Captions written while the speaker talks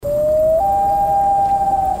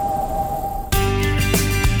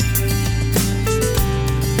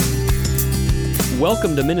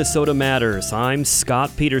Welcome to Minnesota Matters. I'm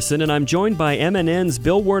Scott Peterson, and I'm joined by MNN's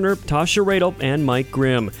Bill Werner, Tasha Radel, and Mike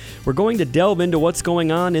Grimm. We're going to delve into what's going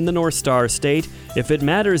on in the North Star State. If it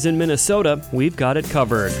matters in Minnesota, we've got it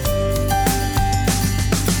covered.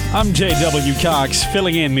 I'm J.W. Cox,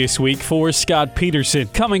 filling in this week for Scott Peterson.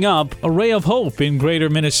 Coming up, a ray of hope in greater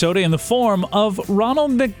Minnesota in the form of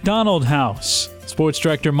Ronald McDonald House. Sports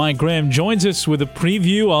Director Mike Grimm joins us with a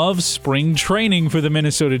preview of spring training for the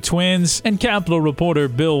Minnesota Twins, and Capitol reporter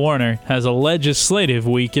Bill Werner has a legislative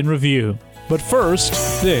week in review. But first,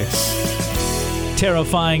 this.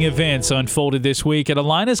 Terrifying events unfolded this week at a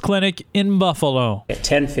Linus clinic in Buffalo. At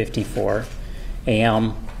 10:54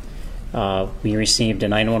 a.m., we received a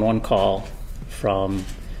 911 call from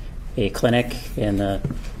a clinic in the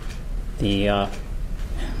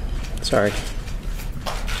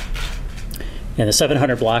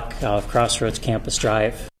 700 block of Crossroads Campus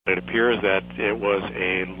Drive. It appears that it was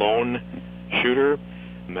a lone shooter,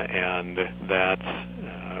 and that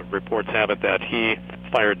reports have it that he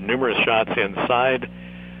fired numerous shots inside,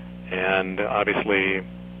 and obviously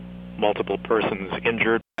multiple persons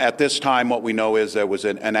injured. At this time, what we know is there was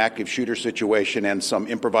an active shooter situation and some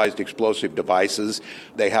improvised explosive devices.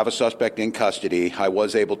 They have a suspect in custody. I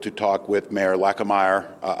was able to talk with Mayor Lackameyer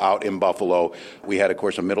out in Buffalo. We had, of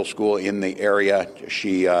course, a middle school in the area.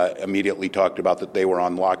 She immediately talked about that they were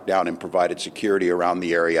on lockdown and provided security around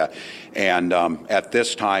the area. And at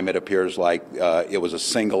this time, it appears like it was a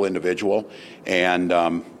single individual. And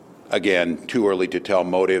again, too early to tell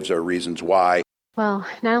motives or reasons why. Well,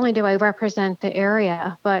 not only do I represent the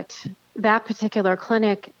area, but that particular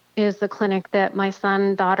clinic is the clinic that my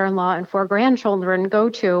son, daughter-in-law, and 4 grandchildren go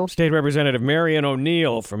to. State Representative Marion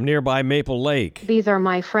O'Neill from nearby Maple Lake. These are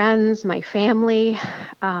my friends, my family.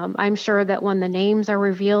 I'm sure that when the names are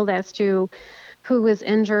revealed as to who was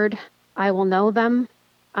injured, I will know them.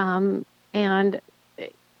 And,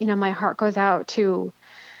 my heart goes out to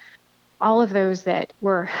all of those that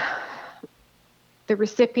were the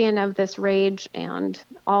recipient of this rage and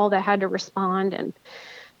all that had to respond. And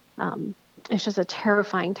it's just a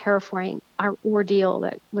terrifying ordeal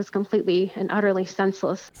that was completely and utterly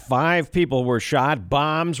senseless. 5 people were shot.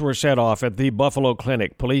 Bombs were set off at the Buffalo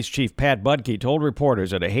Clinic. Police Chief Pat Budke told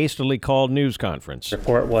reporters at a hastily called news conference. The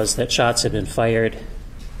report was that shots had been fired.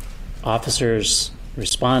 Officers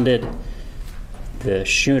responded. The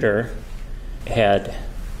shooter had...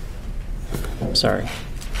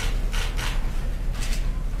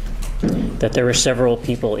 that there were several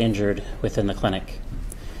people injured within the clinic.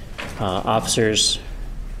 Officers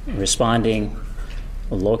responding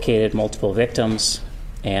located multiple victims,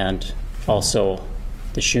 and also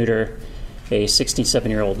the shooter, a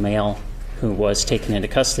 67-year-old male who was taken into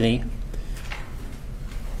custody.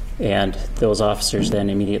 And those officers then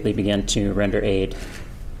immediately began to render aid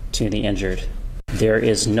to the injured. There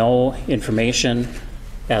is no information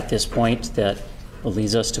at this point that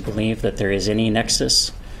leads us to believe that there is any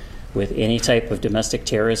nexus with any type of domestic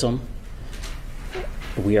terrorism.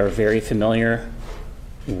 We are very familiar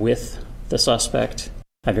with the suspect.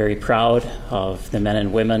 I'm very proud of the men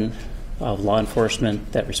and women of law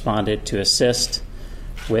enforcement that responded to assist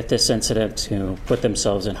with this incident, who put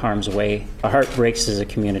themselves in harm's way. Our heart breaks as a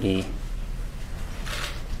community.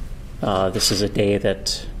 This is a day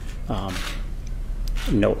that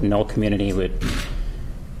no community would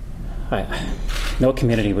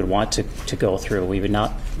want to go through. We would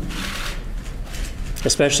not,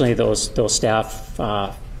 especially those staff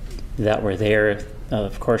that were there,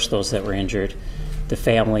 of course those that were injured, the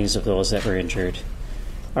families of those that were injured.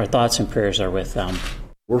 Our thoughts and prayers are with them.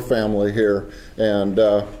 We're family here, and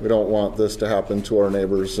we don't want this to happen to our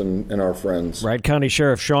neighbors and our friends. Wright County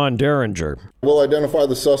Sheriff Sean Derringer. We'll identify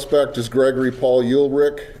the suspect as Gregory Paul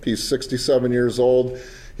Ulrich. He's 67 years old.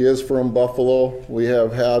 He is from Buffalo. We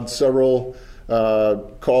have had several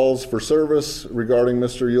calls for service regarding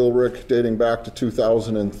Mr. Ulrich dating back to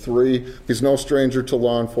 2003. He's no stranger to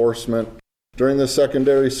law enforcement. During the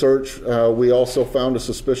secondary search, we also found a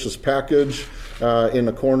suspicious package in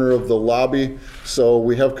the corner of the lobby. So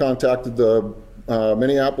we have contacted the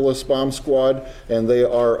Minneapolis Bomb Squad, and they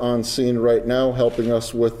are on scene right now helping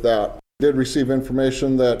us with that. We did receive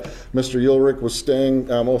information that Mr. Ulrich was staying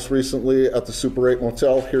most recently at the Super 8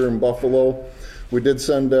 Motel here in Buffalo. We did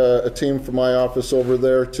send a team from my office over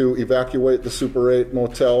there to evacuate the Super 8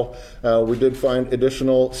 Motel. We did find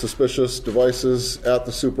additional suspicious devices at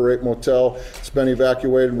the Super 8 Motel. It's been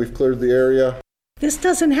evacuated. We've cleared the area. This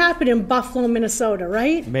doesn't happen in Buffalo, Minnesota,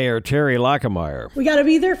 right? Mayor Terry Lackameyer. We got to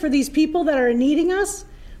be there for these people that are needing us.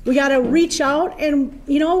 We got to reach out, and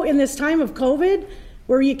in this time of COVID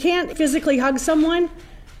where you can't physically hug someone,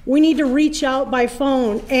 we need to reach out by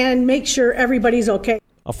phone and make sure everybody's okay.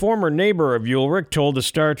 A former neighbor of Ulrich told the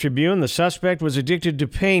Star Tribune the suspect was addicted to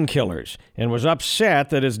painkillers and was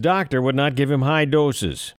upset that his doctor would not give him high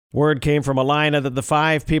doses. Word came from Alina that the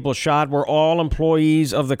 5 people shot were all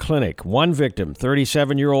employees of the clinic. One victim,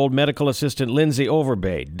 37-year-old medical assistant Lindsay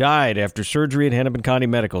Overbay, died after surgery at Hennepin County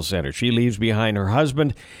Medical Center. She leaves behind her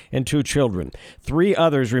husband and 2 children. 3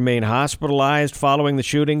 others remain hospitalized following the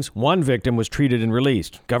shootings. One victim was treated and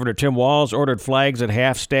released. Governor Tim Walz ordered flags at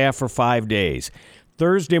half-staff for 5 days.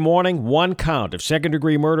 Thursday morning, 1 count of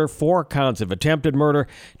second-degree murder, 4 counts of attempted murder,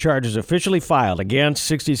 charges officially filed against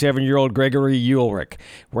 67-year-old Gregory Ulrich.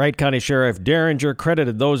 Wright County Sheriff Derringer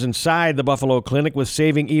credited those inside the Buffalo Clinic with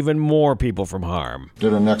saving even more people from harm.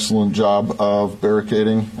 Did an excellent job of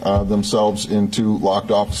barricading themselves into locked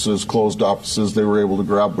offices, closed offices. They were able to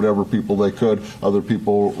grab whatever people they could. Other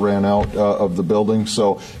people ran out of the building,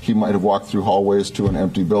 so he might have walked through hallways to an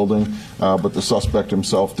empty building, but the suspect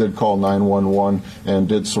himself did call 911 and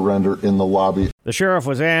did surrender in the lobby. The sheriff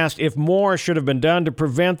was asked if more should have been done to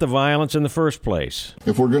prevent the violence in the first place.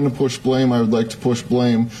 If we're going to push blame, I would like to push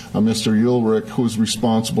blame on Mr. Ulrich, who is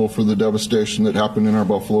responsible for the devastation that happened in our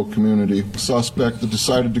Buffalo community. A suspect that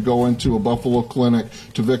decided to go into a Buffalo clinic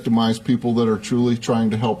to victimize people that are truly trying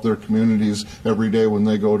to help their communities every day when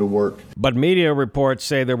they go to work. But media reports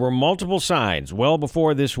say there were multiple signs well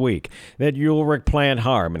before this week that Ulrich planned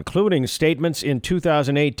harm, including statements in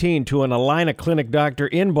 2018 to an Alina Clinic doctor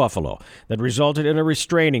in Buffalo that resulted in a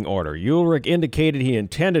restraining order. Ulrich indicated he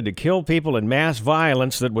intended to kill people in mass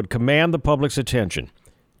violence that would command the public's attention.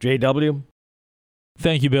 JW?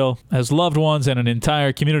 Thank you, Bill. As loved ones and an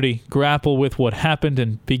entire community grapple with what happened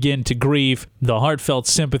and begin to grieve, the heartfelt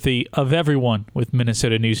sympathy of everyone with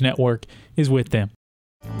Minnesota News Network is with them.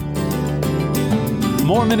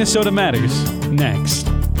 More Minnesota Matters next.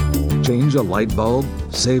 Change a light bulb,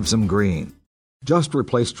 save some green. Just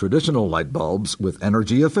replace traditional light bulbs with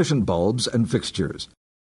energy-efficient bulbs and fixtures.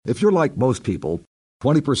 If you're like most people,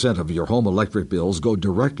 20% of your home electric bills go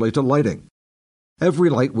directly to lighting. Every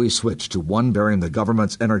light we switch to one bearing the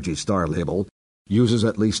government's Energy Star label uses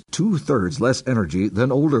at least 2/3 less energy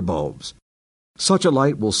than older bulbs. Such a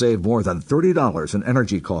light will save more than $30 in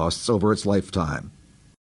energy costs over its lifetime.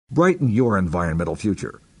 Brighten your environmental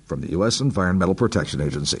future. From the U.S. Environmental Protection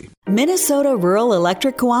Agency. Minnesota Rural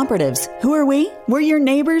Electric Cooperatives. Who are we? We're your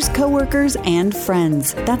neighbors, coworkers, and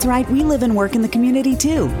friends. That's right, we live and work in the community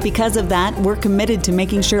too. Because of that, we're committed to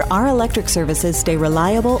making sure our electric services stay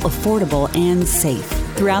reliable, affordable, and safe.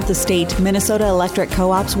 Throughout the state, Minnesota electric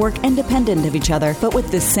co-ops work independent of each other, but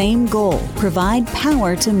with the same goal: provide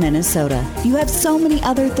power to Minnesota. You have so many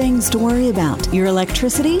other things to worry about. Your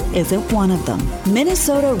electricity isn't one of them.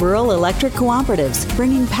 Minnesota Rural Electric Cooperatives,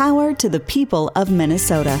 bringing power to the people of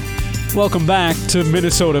Minnesota. Welcome back to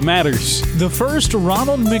Minnesota Matters. The first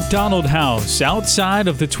Ronald McDonald House outside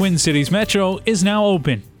of the Twin Cities Metro is now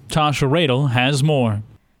open. Tasha Radel has more.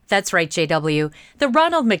 That's right, JW. The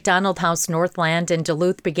Ronald McDonald House Northland in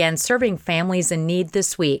Duluth began serving families in need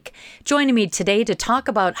this week. Joining me today to talk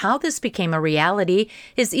about how this became a reality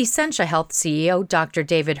is Essentia Health CEO Dr.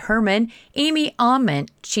 David Herman, Amy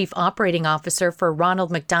Ament, Chief Operating Officer for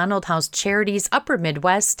Ronald McDonald House Charities Upper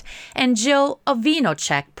Midwest, and Jill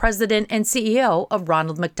Avinochek, President and CEO of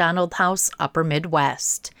Ronald McDonald House Upper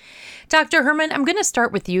Midwest. Dr. Herman, I'm going to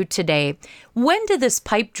start with you today. When did this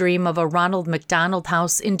pipe dream of a Ronald McDonald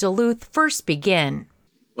House in Duluth first begin?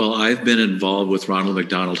 Well, I've been involved with Ronald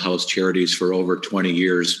McDonald House Charities for over 20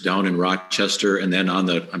 years down in Rochester, and then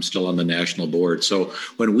I'm still on the national board. So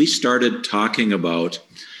when we started talking about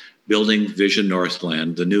building Vision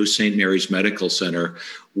Northland, the new St. Mary's Medical Center,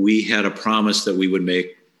 we had a promise that we would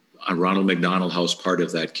make a Ronald McDonald House part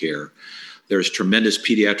of that care. There's tremendous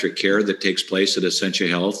pediatric care that takes place at Essentia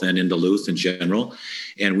Health and in Duluth in general.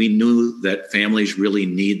 And we knew that families really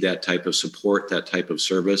need that type of support, that type of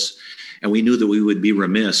service. And we knew that we would be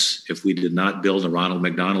remiss if we did not build a Ronald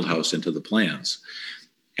McDonald House into the plans.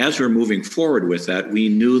 As we're moving forward with that, we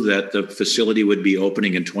knew that the facility would be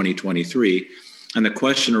opening in 2023. And the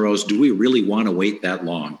question arose, do we really want to wait that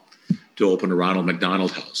long to open a Ronald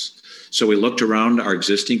McDonald House? So we looked around our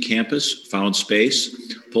existing campus, found space,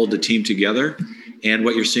 pulled the team together, and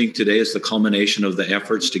what you're seeing today is the culmination of the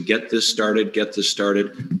efforts to get this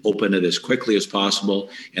started, open it as quickly as possible,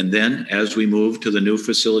 and then as we move to the new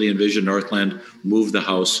facility in Vision Northland, move the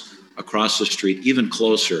house across the street, even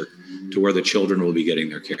closer to where the children will be getting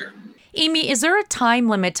their care. Amy, is there a time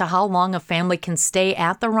limit to how long a family can stay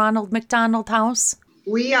at the Ronald McDonald House?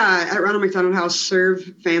 We at Ronald McDonald House serve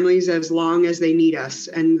families as long as they need us.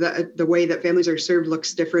 And the way that families are served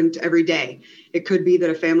looks different every day. It could be that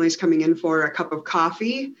a family is coming in for a cup of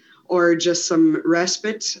coffee or just some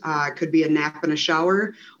respite. It could be a nap and a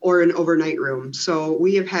shower or an overnight room. So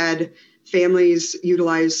we have had families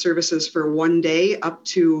utilize services for 1 day up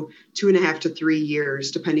to 2.5 to 3 years,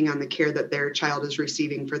 depending on the care that their child is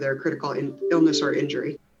receiving for their critical illness or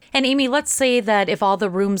injury. And Amy, let's say that if all the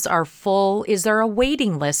rooms are full, is there a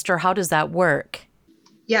waiting list or how does that work?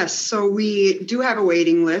 Yes, so we do have a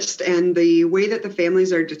waiting list, and the way that the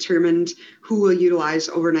families are determined who will utilize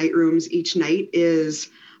overnight rooms each night is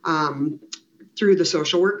through the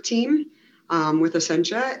social work team with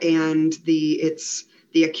Essentia, and it's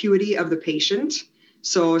the acuity of the patient.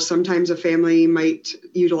 So sometimes a family might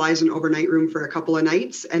utilize an overnight room for a couple of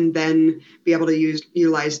nights and then be able to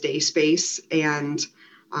utilize day space, and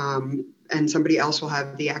somebody else will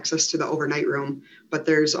have the access to the overnight room. But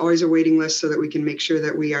there's always a waiting list so that we can make sure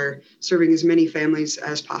that we are serving as many families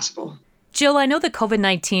as possible. Jill, I know the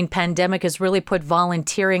COVID-19 pandemic has really put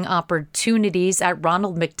volunteering opportunities at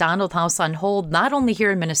Ronald McDonald House on hold, not only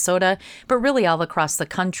here in Minnesota, but really all across the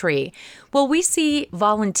country. Will we see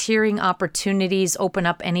volunteering opportunities open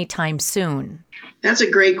up anytime soon? That's a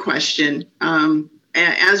great question.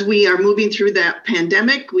 As we are moving through that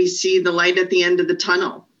pandemic, we see the light at the end of the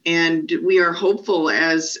tunnel. And we are hopeful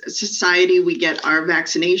as a society we get our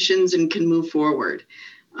vaccinations and can move forward.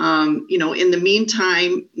 In the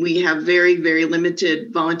meantime, we have very, very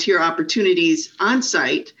limited volunteer opportunities on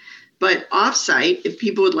site, but off site, if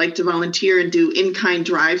people would like to volunteer and do in-kind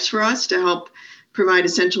drives for us to help provide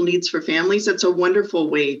essential needs for families, that's a wonderful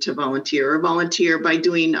way to volunteer. Or volunteer by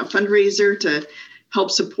doing a fundraiser to help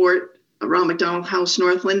support Ronald McDonald House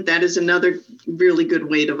Northland. That is another really good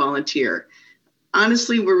way to volunteer.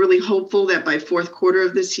 Honestly, we're really hopeful that by fourth quarter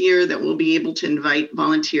of this year that we'll be able to invite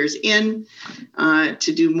volunteers in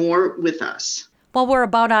to do more with us. Well, we're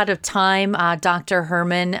about out of time, Dr.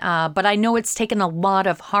 Herman, but I know it's taken a lot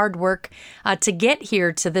of hard work to get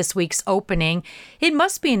here to this week's opening. It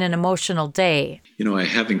must be an emotional day.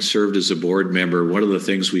 Having served as a board member, one of the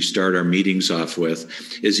things we start our meetings off with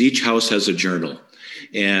is each house has a journal.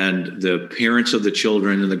 And the parents of the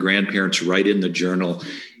children and the grandparents write in the journal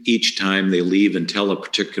each time they leave and tell a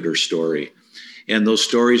particular story. And those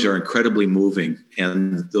stories are incredibly moving.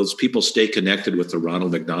 And those people stay connected with the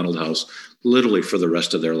Ronald McDonald House literally for the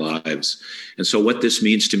rest of their lives. And so what this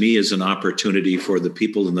means to me is an opportunity for the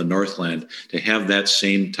people in the Northland to have that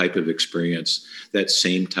same type of experience, that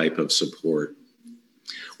same type of support.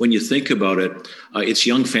 When you think about it, it's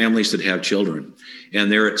young families that have children,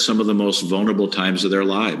 and they're at some of the most vulnerable times of their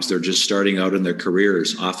lives. They're just starting out in their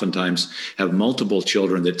careers, oftentimes have multiple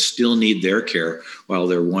children that still need their care while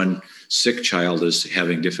their one sick child is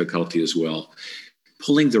having difficulty as well.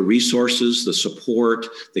 Pulling the resources, the support,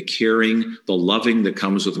 the caring, the loving that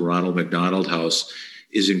comes with the Ronald McDonald House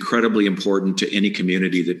is incredibly important to any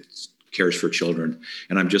community that cares for children.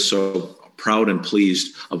 And I'm just so proud and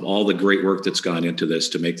pleased of all the great work that's gone into this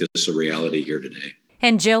to make this a reality here today.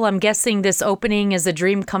 And Jill, I'm guessing this opening is a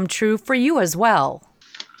dream come true for you as well.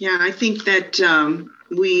 Yeah, I think that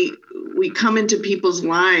we come into people's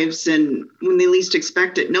lives, and when they least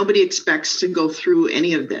expect it, nobody expects to go through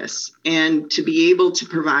any of this. And to be able to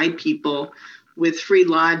provide people with free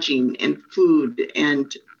lodging and food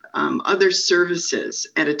and other services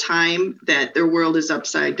at a time that their world is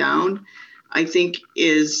upside down, I think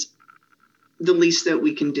is the least that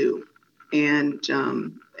we can do. And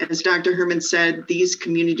as Dr. Herman said, these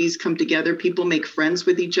communities come together. People make friends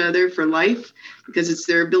with each other for life because it's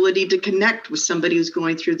their ability to connect with somebody who's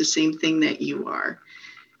going through the same thing that you are.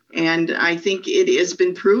 And I think it has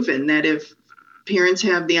been proven that if parents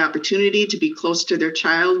have the opportunity to be close to their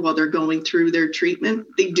child while they're going through their treatment,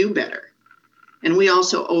 they do better. And we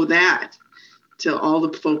also owe that to all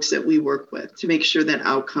the folks that we work with to make sure that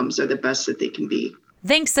outcomes are the best that they can be.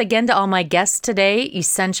 Thanks again to all my guests today,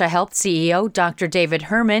 Essentia Health CEO Dr. David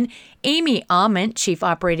Herman, Amy Ament, Chief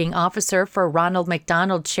Operating Officer for Ronald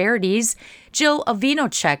McDonald Charities, Jill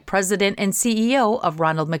Avinochek, President and CEO of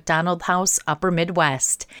Ronald McDonald House Upper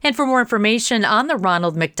Midwest. And for more information on the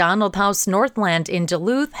Ronald McDonald House Northland in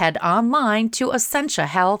Duluth, head online to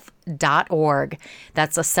essentiahealth.org.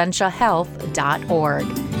 That's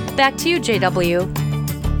essentiahealth.org. Back to you, JW.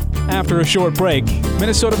 After a short break,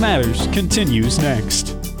 Minnesota Matters continues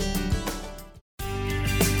next.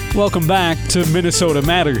 Welcome back to Minnesota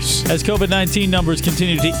Matters. As COVID-19 numbers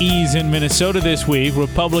continue to ease in Minnesota this week,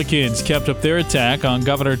 Republicans kept up their attack on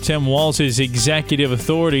Governor Tim Walz's executive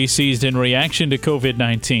authority seized in reaction to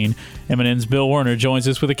COVID-19. MNN's Bill Werner joins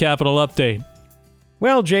us with a Capitol update.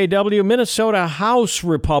 Well, JW, Minnesota House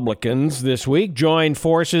Republicans this week joined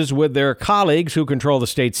forces with their colleagues who control the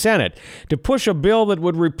state Senate to push a bill that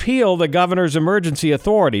would repeal the governor's emergency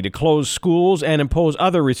authority to close schools and impose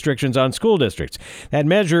other restrictions on school districts. That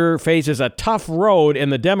measure faces a tough road in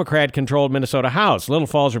the Democrat-controlled Minnesota House. Little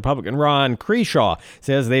Falls Republican Ron Crenshaw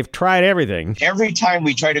says they've tried everything. Every time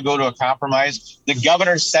we try to go to a compromise, the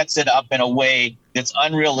governor sets it up in a way that's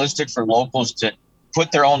unrealistic for locals to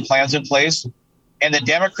put their own plans in place. And the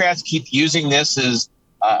Democrats keep using this as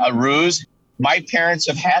a ruse. My parents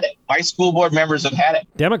have had it. My school board members have had it.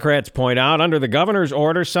 Democrats point out under the governor's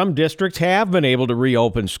order, some districts have been able to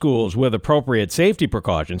reopen schools with appropriate safety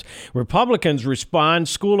precautions. Republicans respond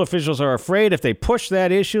school officials are afraid if they push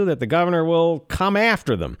that issue that the governor will come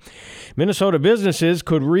after them. Minnesota businesses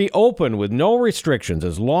could reopen with no restrictions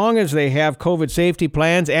as long as they have COVID safety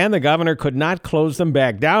plans, and the governor could not close them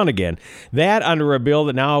back down again. That under a bill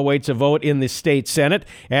that now awaits a vote in the state Senate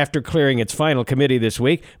after clearing its final committee this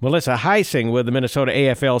week. Melissa Heising with the Minnesota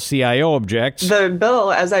AFL-CIO objects. The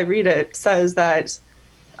bill, as I read it, says that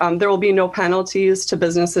there will be no penalties to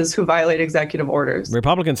businesses who violate executive orders.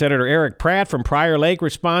 Republican Senator Eric Pratt from Prior Lake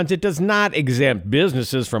responds it does not exempt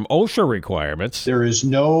businesses from OSHA requirements. There is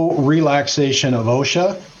no relaxation of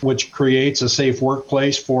OSHA, which creates a safe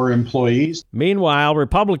workplace for employees. Meanwhile,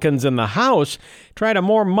 Republicans in the House tried a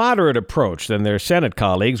more moderate approach than their Senate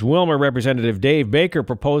colleagues. Wilmer Representative Dave Baker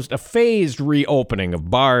proposed a phased reopening of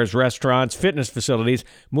bars, restaurants, fitness facilities,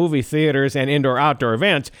 movie theaters, and indoor-outdoor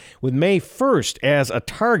events, with May 1st as a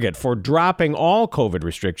target for dropping all COVID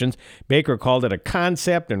restrictions. Baker called it a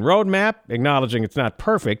concept and roadmap, acknowledging it's not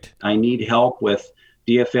perfect. I need help with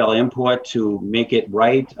DFL input to make it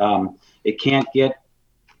right. It can't get,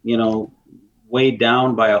 weighed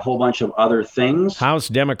down by a whole bunch of other things. House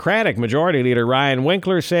Democratic Majority Leader Ryan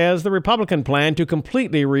Winkler says the Republican plan to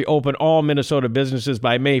completely reopen all Minnesota businesses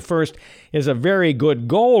by May 1st is a very good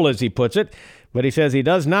goal, as he puts it. But he says he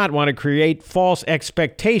does not want to create false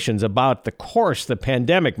expectations about the course the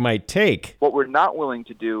pandemic might take. What we're not willing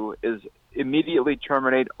to do is immediately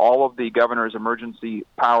terminate all of the governor's emergency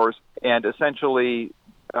powers and essentially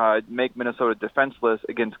make Minnesota defenseless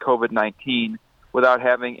against COVID-19 without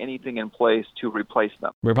having anything in place to replace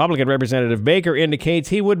them. Republican Representative Baker indicates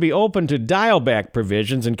he would be open to dial-back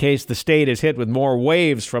provisions in case the state is hit with more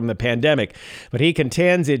waves from the pandemic. But he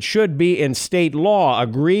contends it should be in state law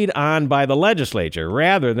agreed on by the legislature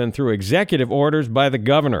rather than through executive orders by the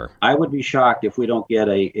governor. I would be shocked if we don't get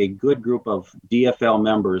a good group of DFL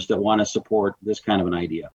members that want to support this kind of an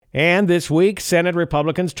idea. And this week, Senate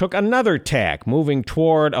Republicans took another tack, moving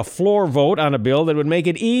toward a floor vote on a bill that would make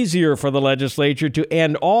it easier for the legislature to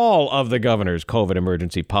end all of the governor's COVID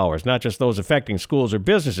emergency powers, not just those affecting schools or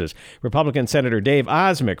businesses. Republican Senator Dave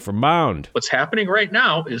Osmek from Mound. What's happening right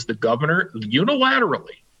now is the governor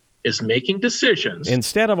unilaterally is making decisions.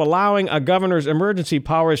 Instead of allowing a governor's emergency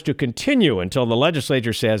powers to continue until the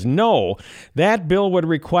legislature says no, that bill would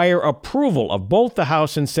require approval of both the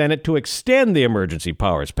House and Senate to extend the emergency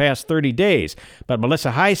powers past 30 days. But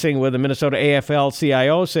Melissa Heising with the Minnesota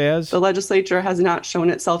AFL-CIO says the legislature has not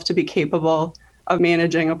shown itself to be capable of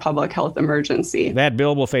managing a public health emergency. That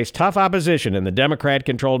bill will face tough opposition in the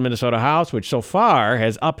Democrat-controlled Minnesota House, which so far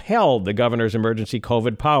has upheld the governor's emergency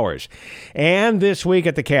COVID powers. And this week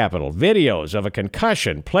at the Capitol, videos of a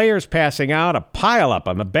concussion, players passing out, a pileup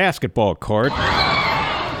on the basketball court.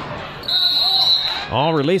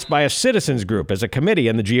 All released by a citizens group as a committee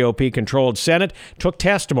in the GOP-controlled Senate took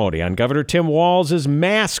testimony on Governor Tim Walz's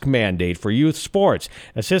mask mandate for youth sports.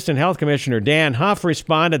 Assistant Health Commissioner Dan Huff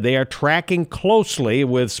responded they are tracking closely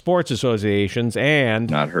with sports associations and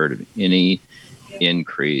not heard of any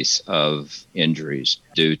increase of injuries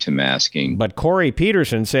due to masking. But Corey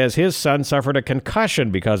Peterson says his son suffered a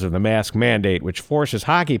concussion because of the mask mandate, which forces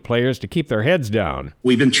hockey players to keep their heads down.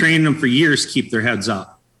 We've been training them for years to keep their heads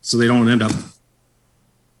up so they don't end up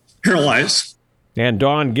paralyzed. And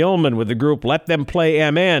Dawn Gilman with the group Let Them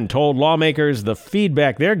Play MN told lawmakers the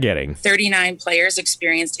feedback they're getting. 39 players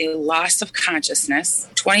experienced a loss of consciousness.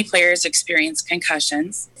 20 players experienced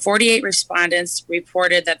concussions. 48 respondents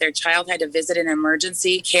reported that their child had to visit an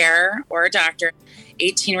emergency care or a doctor.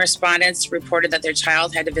 18 respondents reported that their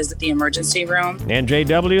child had to visit the emergency room. And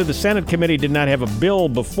JW, the Senate committee did not have a bill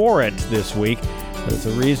before it this week, but it's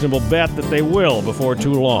a reasonable bet that they will before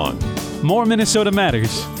too long. More Minnesota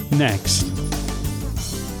Matters next.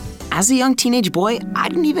 As a young teenage boy, I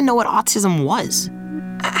didn't even know what autism was.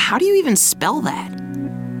 How do you even spell that?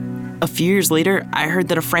 A few years later, I heard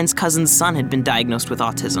that a friend's cousin's son had been diagnosed with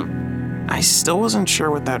autism. I still wasn't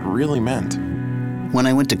sure what that really meant. When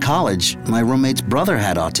I went to college, my roommate's brother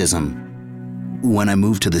had autism. When I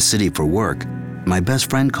moved to the city for work, my best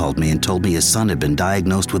friend called me and told me his son had been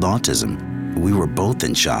diagnosed with autism. We were both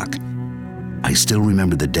in shock. I still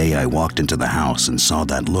remember the day I walked into the house and saw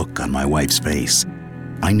that look on my wife's face.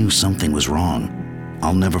 I knew something was wrong.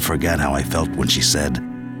 I'll never forget how I felt when she said,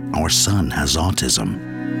 "Our son has autism."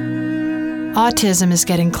 Autism is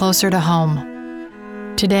getting closer to home.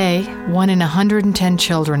 Today, 1 in 110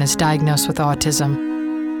 children is diagnosed with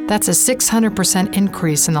autism. That's a 600%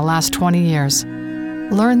 increase in the last 20 years.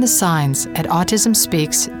 Learn the signs at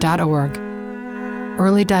autismspeaks.org.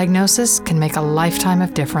 Early diagnosis can make a lifetime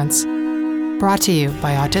of difference. Brought to you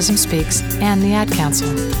by Autism Speaks and the Ad Council.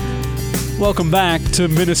 Welcome back to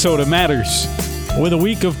Minnesota Matters. With a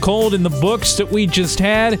week of cold in the books that we just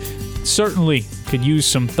had, certainly could use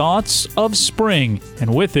some thoughts of spring,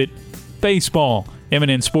 and with it, baseball.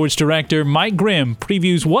 Eminent Sports Director Mike Grimm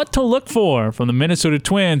previews what to look for from the Minnesota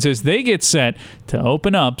Twins as they get set to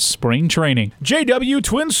open up spring training. JW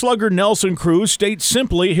Twin slugger Nelson Cruz states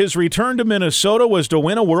simply his return to Minnesota was to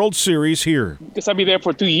win a World Series here. Because I'll be there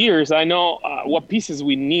for 2 years, I know what pieces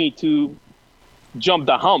we need to jump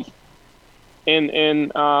the hump.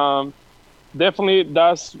 And definitely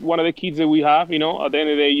that's one of the keys that we have. At the end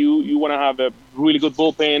of the day, you want to have a really good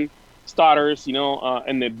bullpen, starters,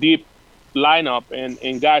 and a deep lineup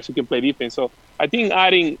and guys who can play defense. So I think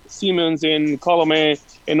adding Simmons and Colomé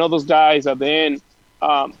and all those guys at the end,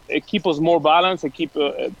 it keeps us more balanced. It keeps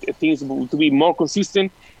things to be more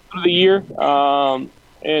consistent through the year. And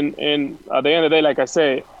at the end of the day, like I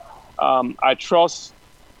say, I trust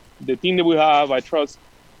the team that we have. I trust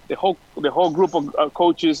the whole group of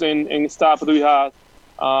coaches and staff that we have.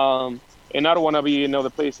 And I don't want to be in another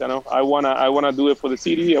place. I wanna do it for the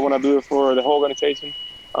city. I want to do it for the whole organization.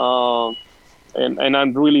 And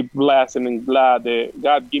I'm really blessed and glad that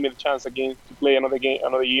God gave me the chance again to play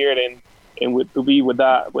another year and to be with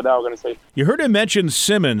that organization. You heard him mention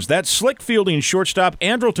Simmons. That slick fielding shortstop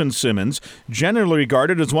Andrelton Simmons, generally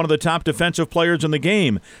regarded as one of the top defensive players in the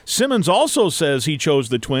game. Simmons also says he chose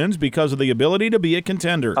the Twins because of the ability to be a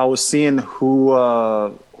contender. I was seeing who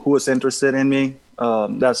was interested in me.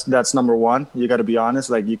 That's number one. You got to be honest.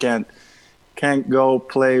 Like, you can't go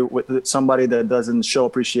play with somebody that doesn't show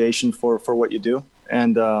appreciation for what you do.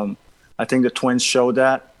 And I think the Twins showed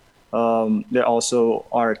that. They also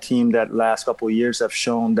are a team that last couple of years have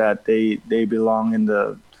shown that they belong in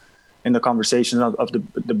the conversation of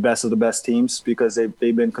the best teams, because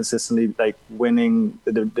they've been consistently like winning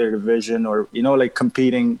their division or, like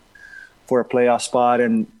competing for a playoff spot.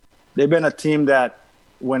 And they've been a team that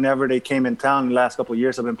whenever they came in town the last couple of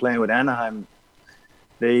years, I've been playing with Anaheim,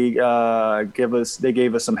 they gave us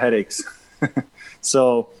some headaches.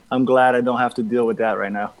 So I'm glad I don't have to deal with that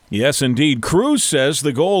right now. Yes, indeed. Cruz says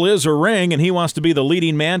the goal is a ring, and he wants to be the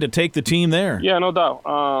leading man to take the team there. Yeah, no doubt.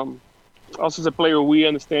 Also, as a player, we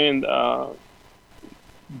understand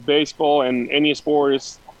baseball and any sport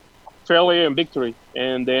is failure and victory.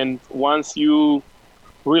 And then once you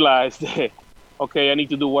realize that, okay, I need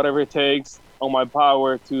to do whatever it takes on my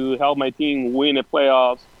power to help my team win the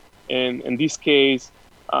playoffs, and in this case,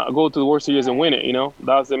 go to the World Series and win it.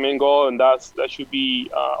 That's the main goal, and that should be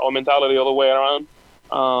our mentality all the way around.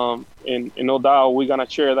 And no doubt we're gonna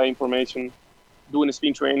share that information doing the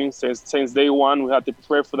spring training. Since day one, we have to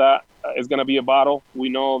prepare for that. It's gonna be a battle. We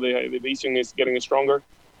know the division is getting stronger,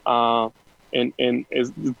 and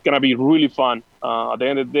it's gonna be really fun. At the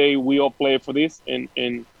end of the day, we all play for this, and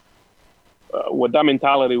with that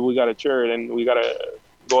mentality, we gotta share it, and we gotta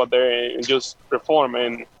go out there and just perform.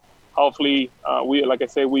 And hopefully,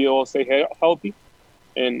 we all stay healthy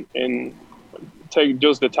and take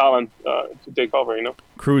just the talent to take over,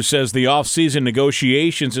 Cruz says the off-season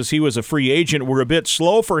negotiations as he was a free agent were a bit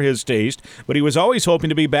slow for his taste, but he was always hoping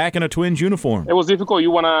to be back in a Twins uniform. It was difficult.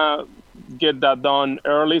 You want to get that done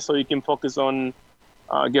early so you can focus on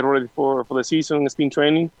get ready for the season and spring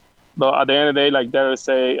training. But at the end of the day, like Derek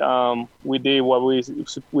say, we did what we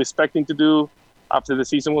expecting to do after the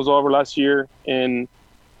season was over last year, and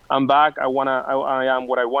I'm back. I am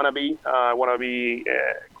what I want to be. I want to be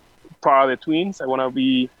part of the Twins. I want to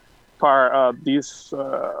be part of this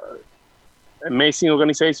amazing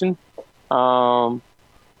organization.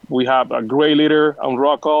 We have a great leader on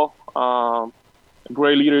Rocco,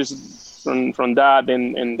 great leaders from Dad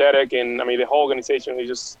and Derek, and the whole organization is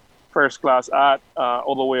just first class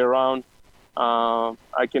all the way around.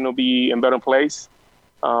 I cannot be in a better place.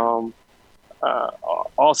 Also,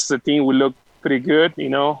 the team will look pretty good,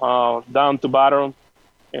 down to bottom,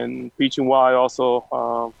 and pitching wise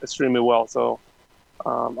also extremely well. So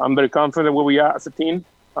I'm very confident where we are as a team.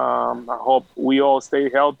 I hope we all stay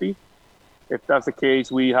healthy. If that's the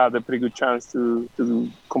case, we have a pretty good chance to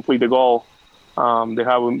complete the goal We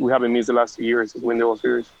haven't missed the last 2 years to win the World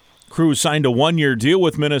Series. Cruz signed a one-year deal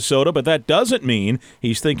with Minnesota, but that doesn't mean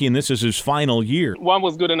he's thinking this is his final year. One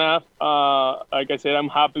was good enough. Like I said, I'm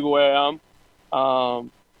happy where I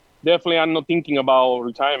am. Definitely, I'm not thinking about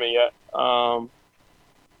retirement yet.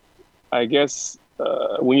 I guess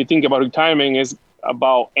when you think about retirement, it's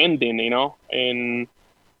about ending, and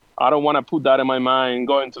I don't want to put that in my mind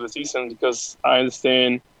going into the season because I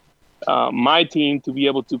understand my team to be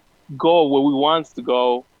able to go where we want to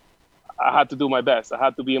go. I had to do my best. I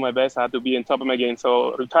had to be in my best. I had to be on top of my game.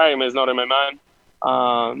 So retirement is not in my mind.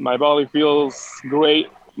 My body feels great.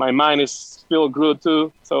 My mind feels good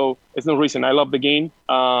too. So it's no reason. I love the game.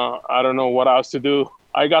 I don't know what else to do.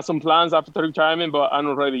 I got some plans after retirement, but I'm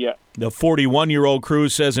not ready yet. The 41-year-old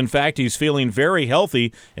Cruz says, in fact, he's feeling very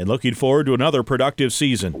healthy and looking forward to another productive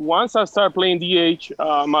season. Once I start playing DH,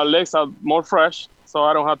 my legs are more fresh, so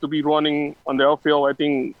I don't have to be running on the outfield. I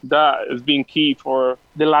think that has been key for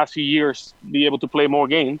the last few years, be able to play more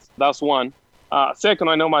games. That's one. Second,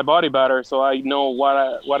 I know my body better, so I know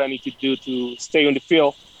what I need to do to stay on the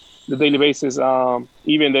field on a daily basis.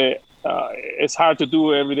 It's hard to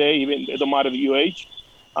do every day, even it don't matter the UH.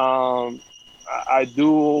 I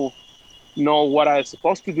do know what I'm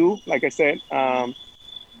supposed to do, like I said,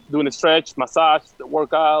 doing the stretch, massage, the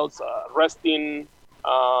workouts, resting.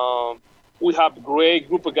 We have a great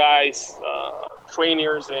group of guys,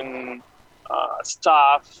 trainers and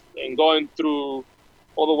staff, and going through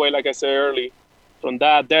all the way, like I said earlier, from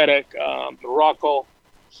that, Derek, Rocco,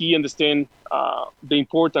 he understands the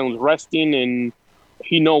importance of resting, and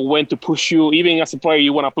he knows when to push you. Even as a player,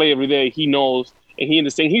 you want to play every day, he knows. And he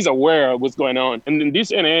understands, he's aware of what's going on. And in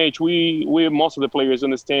this NH, we most of the players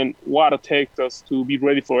understand what it takes us to be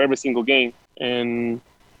ready for every single game. And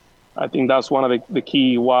I think that's one of the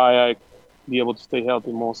key why I be able to stay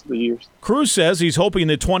healthy most of the years. Cruz says he's hoping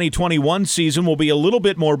the 2021 season will be a little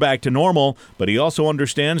bit more back to normal, but he also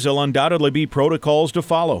understands there'll undoubtedly be protocols to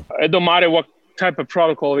follow. It don't matter what type of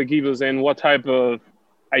protocol they give us and what type of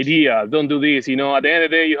idea. Don't do this. At the end of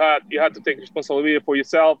the day, you have to take responsibility for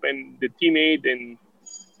yourself and the teammate, and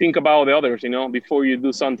think about the others. Before you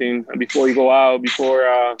do something, and before you go out,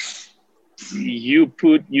 before you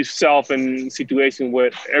put yourself in a situation where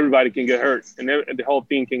everybody can get hurt and the whole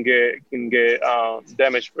thing can get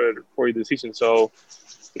damaged for your decision. So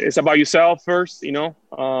it's about yourself first.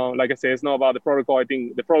 Like I said, it's not about the protocol. I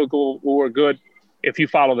think the protocol will work good if you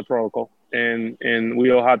follow the protocol, and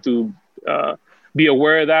we all have to be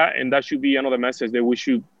aware of that, and that should be another message that we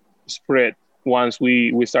should spread once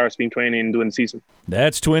we start spring training and doing the season.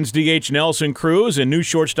 That's Twins DH Nelson Cruz and new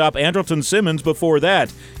shortstop Andrelton Simmons before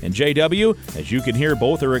that. And JW, as you can hear,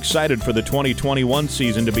 both are excited for the 2021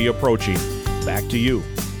 season to be approaching. Back to you.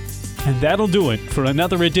 And that'll do it for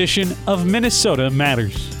another edition of Minnesota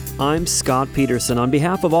Matters. I'm Scott Peterson. On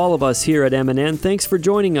behalf of all of us here at MNN, thanks for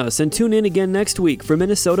joining us, and tune in again next week for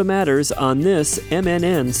Minnesota Matters on this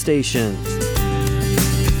MNN station.